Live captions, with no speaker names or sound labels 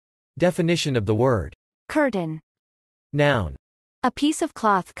Definition of the word. Curtain. Noun. A piece of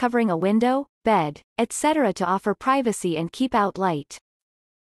cloth covering a window, bed, etc. to offer privacy and keep out light.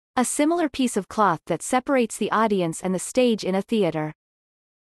 A similar piece of cloth that separates the audience and the stage in a theater.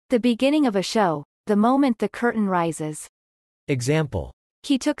 The beginning of a show, the moment the curtain rises. Example.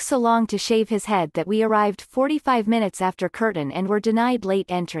 He took so long to shave his head that we arrived 45 minutes after curtain and were denied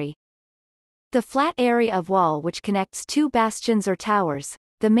late entry. The flat area of wall which connects two bastions or towers,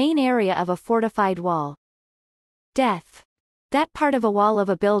 the main area of a fortified wall. Death. That part of a wall of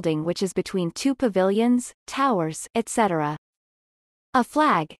a building which is between two pavilions, towers, etc. A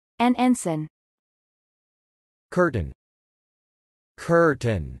flag, an ensign. Curtain.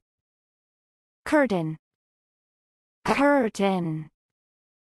 Curtain. Curtain. Curtain.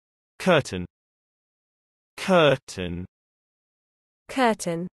 Curtain. Curtain.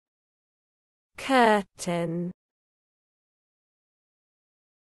 Curtain. Curtain.